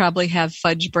that, we'll probably have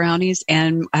fudge brownies.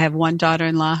 And I have one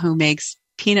daughter-in-law who makes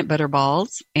peanut butter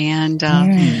balls, and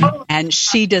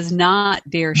she does not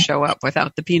dare show up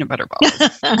without the peanut butter balls.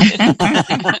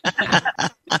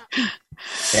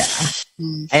 Yeah.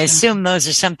 I assume those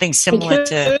are something similar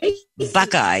to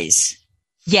Buckeyes.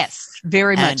 Yes,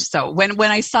 very much so. When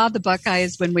I saw the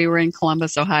Buckeyes when we were in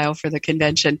Columbus, Ohio for the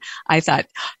convention, I thought,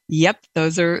 "Yep,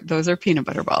 those are peanut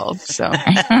butter balls." So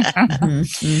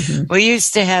we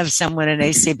used to have someone at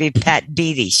ACB, Pat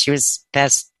Beatty. She was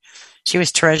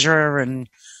treasurer, and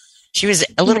she was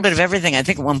a little bit of everything. I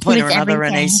think at one point or another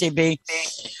in ACB.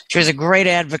 She was a great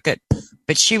advocate,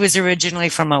 but she was originally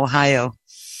from Ohio.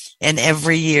 And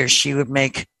every year she would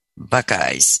make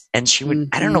Buckeyes, and she would,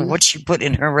 I don't know what she put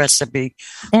in her recipe,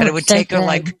 but it would take her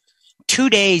like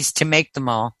 2 days to make them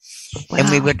all. Wow.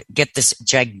 And we would get this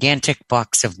gigantic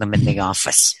box of them in the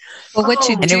office. Well,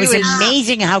 and it was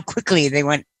amazing how quickly they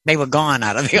were gone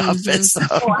out of the office. So.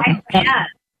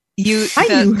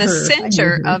 the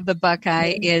center of the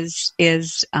Buckeye is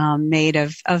made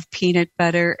of peanut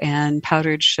butter and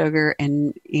powdered sugar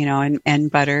and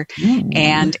butter,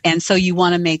 and so you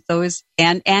want to make those,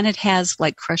 and it has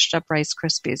like crushed up Rice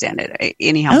Krispies in it.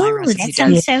 Anyhow, my recipe that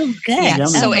sounds so good. Yeah,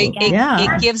 so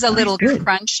it gives a little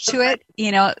crunch to it,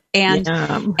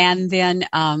 and then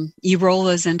you roll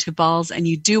those into balls, and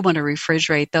you do want to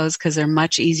refrigerate those because they're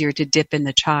much easier to dip in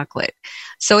the chocolate.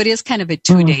 So it is kind of a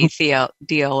 2-day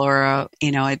deal, or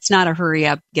it's not a hurry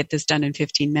up, get this done in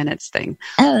 15 minutes thing.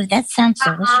 Oh, that sounds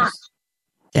delicious.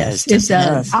 Yes, it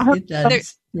does. It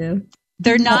does.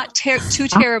 They're not too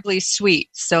terribly sweet,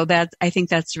 so I think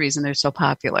that's the reason they're so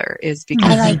popular. Is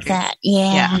because I like that.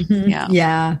 Yeah.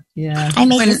 I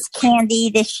made this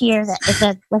candy this year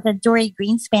that was a Dory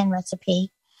Greenspan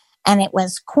recipe, and it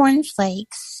was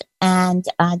cornflakes and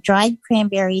dried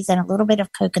cranberries and a little bit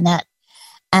of coconut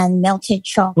and melted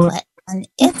chocolate. And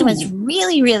it was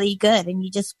really, really good. And you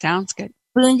just sounds good.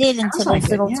 Spooned it into those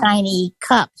little tiny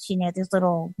cups, those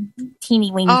little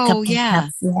teeny weeny cups. Yeah.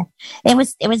 It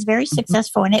was very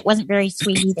successful, and it wasn't very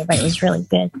sweet either, but it was really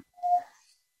good.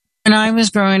 When I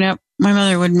was growing up, my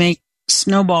mother would make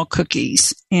snowball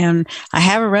cookies, and I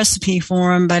have a recipe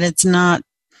for them, but it's not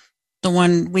the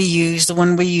one we used. The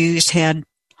one we used had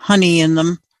honey in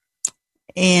them,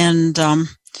 and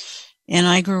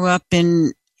I grew up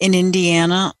in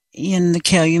Indiana in the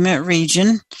Calumet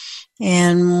region,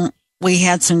 and we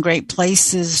had some great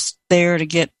places there to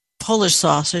get Polish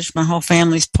sausage. My whole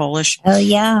family's Polish. Oh,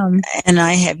 yum. And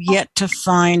I have yet to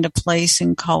find a place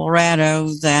in Colorado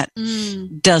that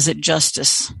does it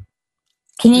justice.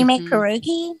 Can you make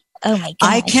pierogi? Oh, my God.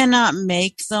 I cannot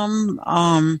make them.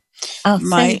 So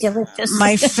delicious.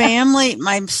 My family,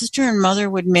 my sister and mother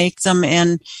would make them,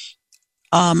 and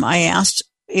I asked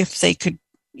if they could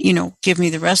give me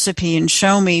the recipe and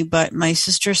show me, but my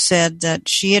sister said that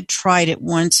she had tried it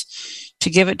once to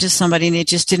give it to somebody and it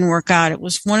just didn't work out. It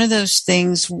was one of those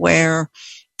things where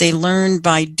they learned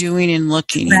by doing and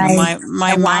looking. Right.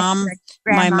 My mom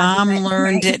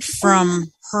learned it from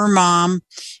her mom,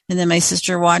 and then my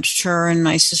sister watched her, and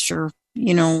my sister,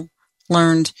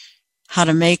 learned how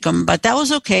to make them, but that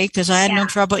was okay because I had no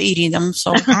trouble eating them.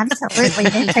 So absolutely,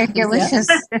 they're delicious.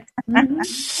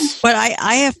 But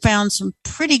I have found some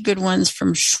pretty good ones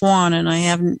from Schwan, and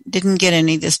I didn't get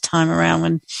any this time around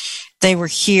when they were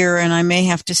here, and I may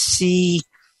have to see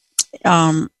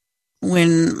when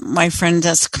my friend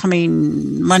that's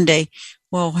coming Monday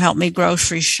will help me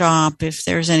grocery shop if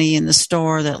there's any in the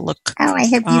store that look I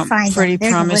hope you find pretty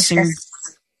promising. Delicious.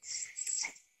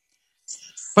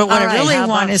 But what I really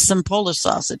want is some Polish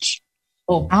sausage.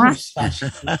 Oh, Polish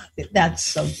sausage. That's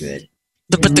so good.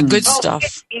 But the good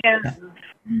stuff. Yeah.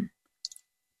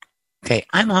 Okay,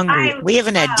 I'm hungry. We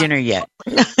haven't had dinner yet.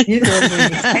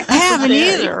 I haven't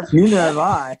either. Neither have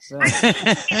I. So.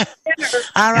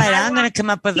 All right, I'm going to come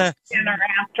up with a dinner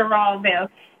after all this.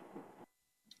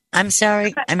 I'm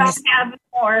sorry. I don't have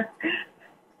more.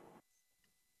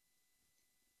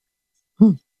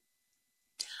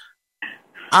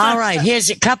 All right, here's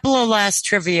a couple of last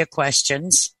trivia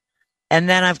questions, and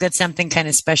then I've got something kind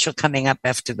of special coming up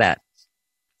after that.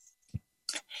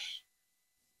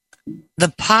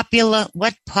 What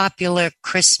popular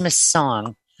Christmas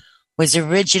song was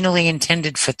originally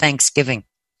intended for Thanksgiving?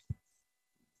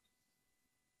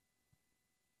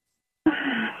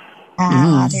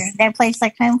 Their place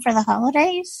like home for the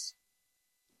holidays?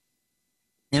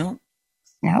 No.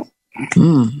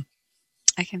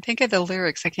 I can think of the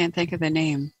lyrics. I can't think of the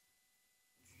name.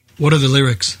 What are the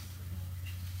lyrics?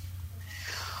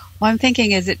 Well, I'm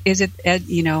thinking, is it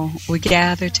we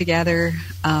gather together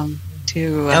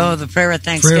to... the prayer of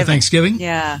Thanksgiving. Prayer of Thanksgiving?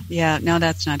 Yeah. No,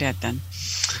 that's not it then.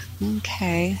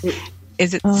 Okay.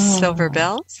 Is it Silver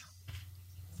Bells?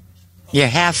 You're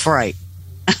half right.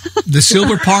 The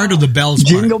silver part or the bells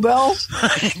part? Jingle bells?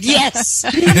 Yes.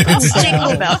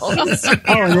 Jingle bells.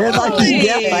 Oh, there's like a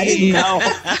guess I didn't know.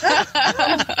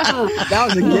 That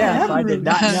was a guess I did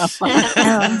not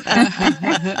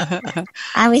know.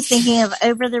 I was thinking of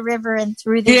Over the River and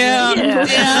Through the River.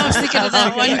 Yeah, I was thinking of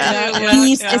that one. We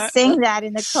used to sing that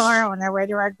in the car on our way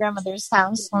to our grandmother's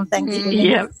house on Thanksgiving.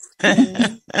 Yep.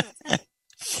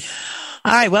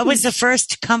 All right, what was the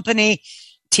first company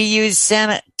to use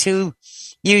Santa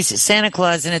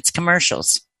Claus in its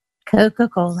commercials?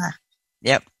 Coca-Cola.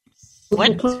 Yep.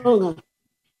 Coca-Cola.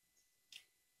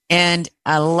 And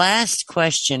a last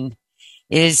question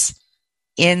is,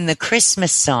 in the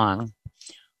Christmas song,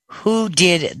 who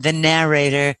did the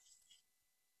narrator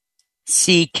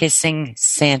see kissing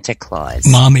Santa Claus?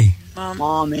 Mommy.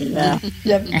 Mommy, yeah.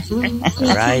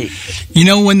 Right. You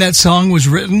know when that song was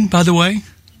written, by the way?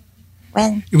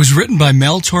 When? It was written by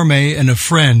Mel Torme and a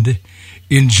friend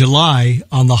in July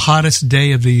on the hottest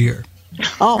day of the year.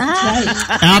 Oh, nice.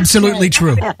 Absolutely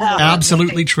true.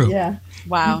 Absolutely true. Yeah.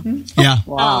 Wow. Mm-hmm. Yeah.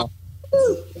 Wow.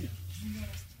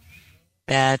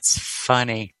 That's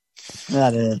funny.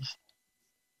 That is.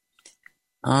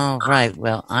 All right.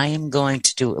 Well, I am going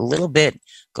to do a little bit,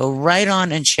 go right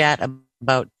on and chat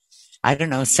about, I don't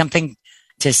know, something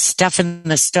to stuff in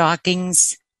the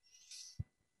stockings.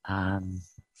 I'm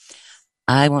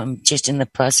just in the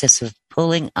process of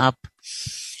pulling up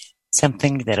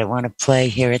something that I want to play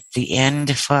here at the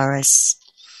end for us.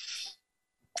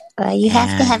 You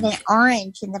have to have an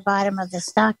orange in the bottom of the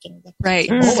stocking. Right.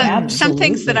 Oh, some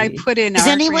things that I put in. Does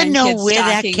anyone know where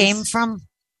stockings, that came from?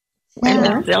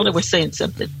 Zelda was saying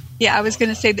something. Yeah, I was going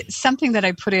to say that something that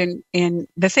I put in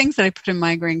the things that I put in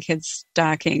my grandkids'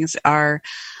 stockings are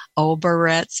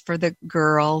barrettes for the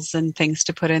girls and things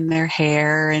to put in their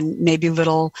hair, and maybe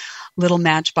little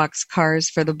Matchbox cars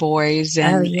for the boys,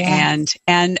 and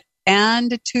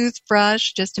a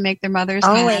toothbrush just to make their mothers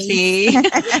happy in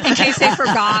case they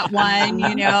forgot one,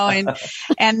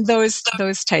 and those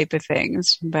type of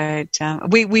things. But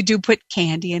we do put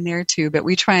candy in there too, but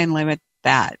we try and limit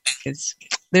that because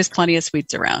there's plenty of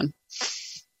sweets around.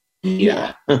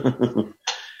 Yeah.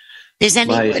 Does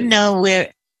anyone know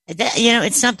where?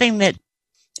 It's something that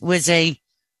was a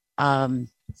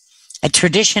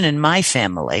tradition in my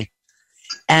family,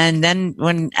 and then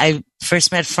when I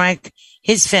first met Frank,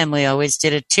 his family always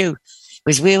did it too.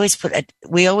 We always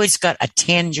got a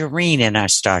tangerine in our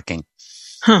stocking.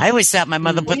 Huh. I always thought my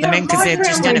mother put them in because they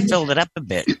just kind of filled it up a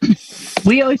bit.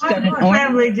 We always got an orange.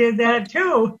 Family did that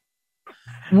too.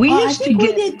 We used to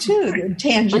get it too.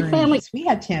 Tangerines. We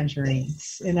had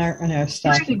tangerines in our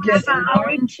stocking. I had an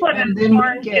orange. And we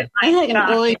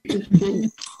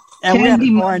had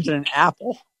an orange and an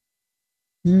apple.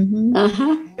 Mm-hmm.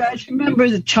 You guys remember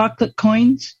the chocolate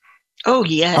coins? Oh,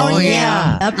 yes. Oh,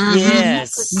 yeah.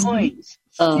 Yes. Coins.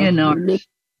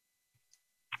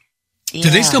 Do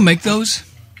they still make those?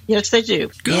 Yes, they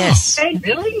do. Yes.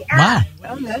 Really? Wow.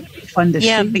 Well, that'd be fun to see.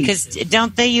 Yeah, because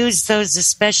don't they use those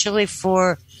especially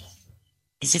for?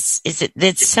 Is it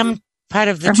that's some part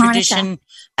of the for tradition? Hanukkah.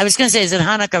 I was going to say, is it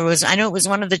Hanukkah? I know it was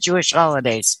one of the Jewish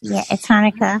holidays. Yeah, it's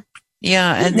Hanukkah.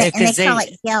 Yeah, and they call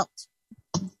it Gelt.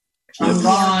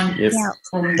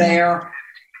 From there.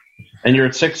 And you're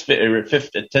at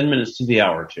 10 minutes to the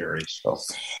hour, Terry. So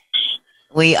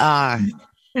we are.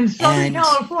 In Southern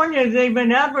California, they've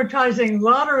been advertising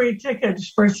lottery tickets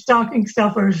for stocking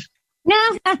stuffers.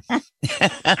 No.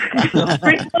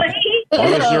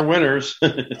 They're winners.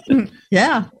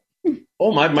 Yeah.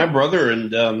 Oh, my brother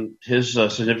and his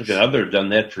significant other have done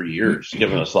that for years,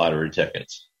 giving us lottery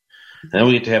tickets. And then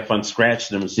we get to have fun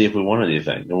scratching them and see if we won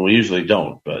anything. And we usually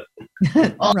don't, but.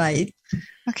 Right.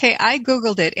 Okay, I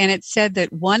Googled it, and it said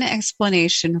that one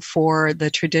explanation for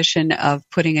the tradition of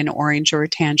putting an orange or a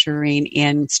tangerine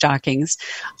in stockings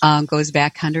goes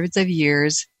back hundreds of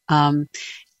years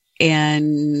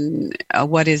in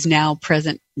what is now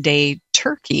present-day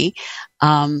Turkey.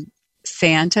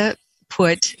 Santa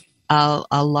put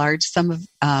a large sum of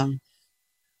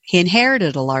he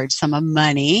inherited a large sum of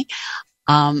money,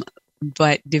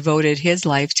 but devoted his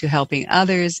life to helping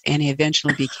others, and he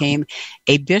eventually became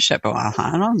a bishop.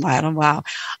 Wow.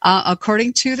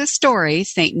 According to the story,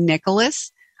 St.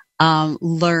 Nicholas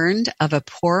learned of a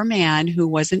poor man who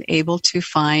wasn't able to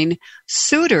find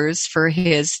suitors for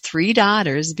his 3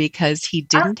 daughters because he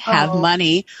didn't have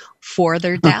money for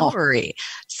their dowry.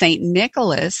 St.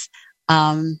 Nicholas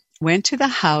went to the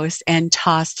house and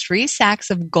tossed 3 sacks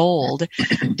of gold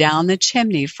down the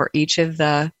chimney for each of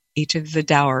the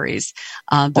dowries.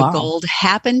 The gold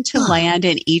happened to land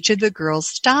in each of the girls'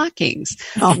 stockings,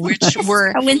 which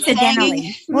were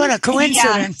coincidentally. What a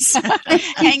coincidence.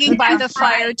 Hanging by the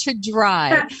fire to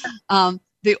dry.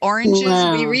 The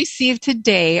oranges we receive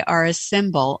today are a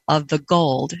symbol of the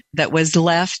gold that was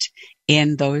left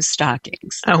in those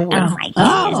stockings. Oh my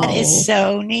God. That is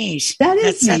so neat.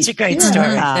 That's such a great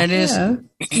story. That is.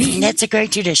 That's a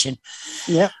great tradition.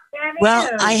 Yep. Well,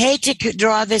 I hate to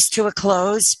draw this to a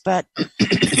close, but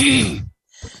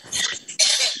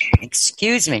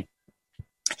excuse me.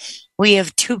 We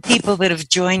have 2 people that have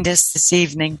joined us this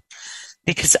evening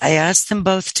because I asked them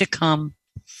both to come.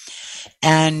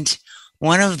 And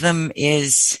one of them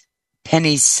is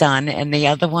Penny's son, and the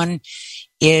other one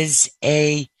is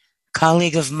a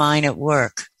colleague of mine at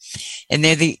work. And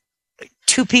they're the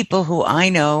 2 people who I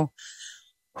know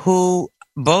who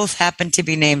both happen to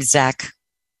be named Zach.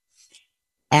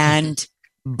 And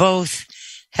both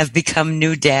have become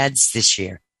new dads this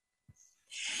year.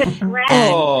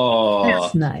 Oh,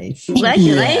 that's nice.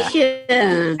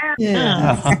 Congratulations.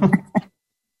 Yeah.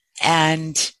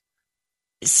 And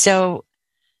so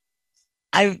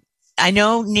I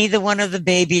know neither one of the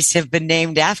babies have been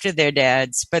named after their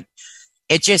dads, but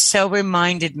it just so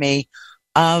reminded me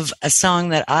of a song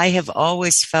that I have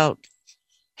always felt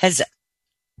has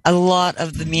a lot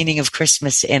of the meaning of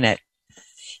Christmas in it.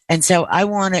 And so I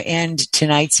want to end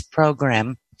tonight's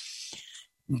program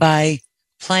by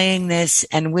playing this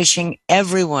and wishing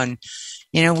everyone,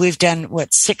 we've done over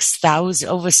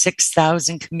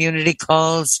 6,000 community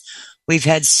calls. We've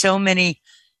had so many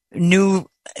new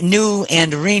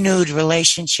and renewed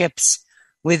relationships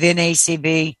within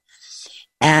ACB.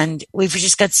 And we've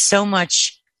just got so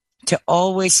much to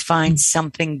always find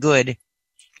something good,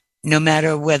 no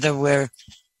matter whether we're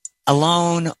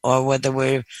alone or whether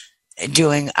we're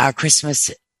doing our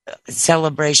Christmas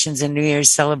celebrations and New Year's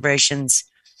celebrations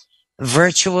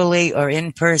virtually or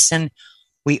in person.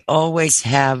 We always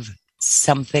have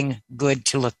something good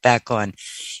to look back on.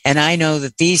 And I know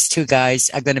that these two guys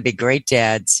are going to be great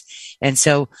dads. And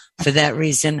so for that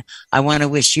reason, I want to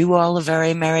wish you all a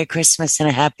very Merry Christmas and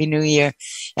a Happy New Year.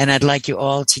 And I'd like you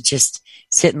all to just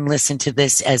sit and listen to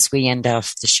this as we end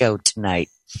off the show tonight.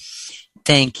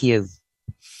 Thank you.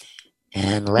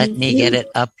 And let me get it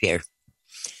up here.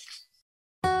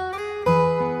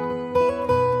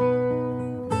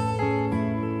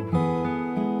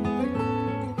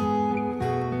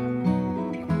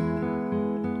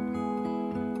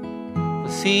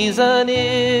 Season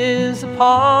is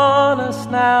upon us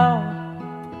now,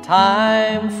 a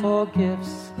time for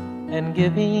gifts and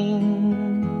giving.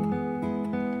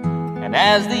 And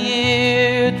as the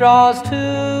year draws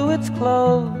to its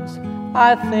close,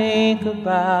 I think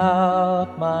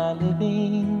about my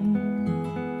living.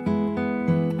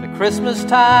 The Christmas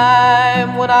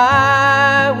time when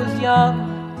I was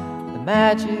young, the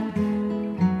magic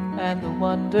and the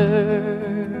wonder.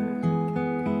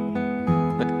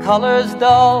 But colors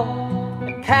dull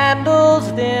and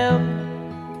candles dim,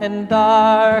 and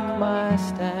dark my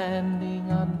standing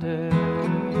under.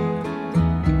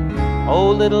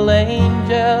 Oh, little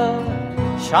angel,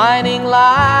 shining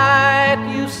light,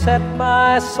 you set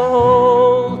my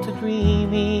soul to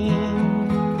dreaming.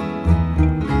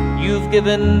 You've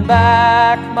given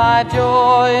back my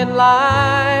joy in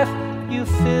life, you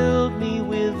filled me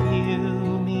with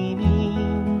new meaning.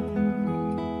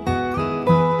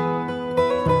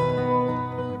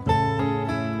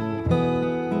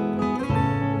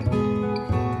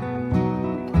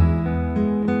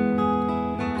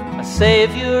 A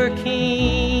Savior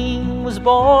King was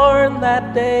born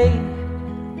that day,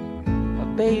 a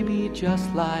baby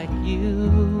just like you.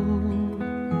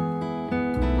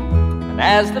 And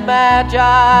as the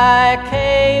Magi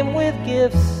came with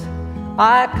gifts,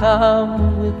 I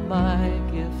come with my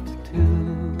gift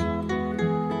too.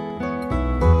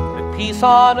 That peace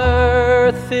on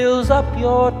earth fills up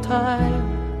your time,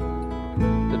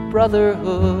 that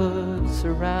brotherhood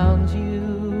surrounds you.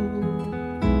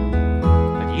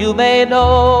 You may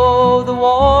know the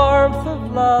warmth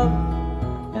of love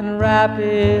and wrap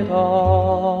it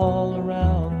all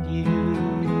around you.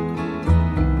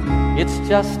 It's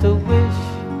just a wish,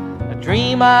 a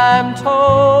dream I'm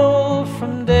told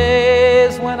from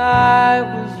days when I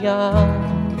was young.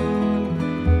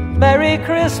 Merry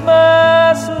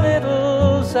Christmas,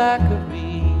 little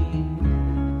Zachary.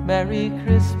 Merry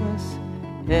Christmas,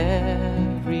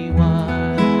 everyone.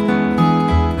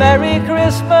 Merry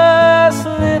Christmas,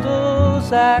 little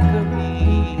Zachary.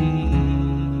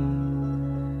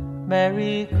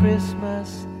 Merry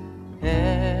Christmas,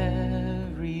 everyone.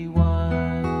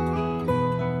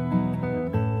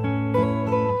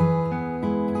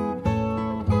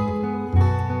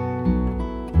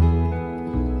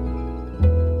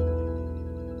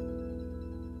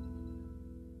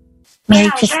 Merry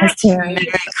Christmas, Terry. Merry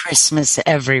Christmas,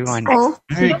 everyone. Oh.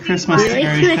 Merry Christmas,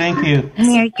 Terry. Thank you.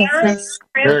 Merry Christmas.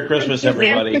 Merry Christmas,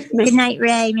 everybody. Good night,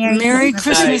 Ray. Merry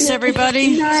Christmas,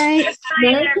 everybody. Good night.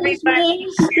 Merry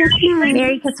Christmas.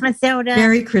 Merry Christmas, Zelda.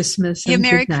 Merry Christmas. Yeah, and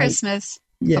Merry good night. Christmas.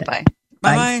 Yeah. Bye-bye.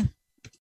 Bye-bye.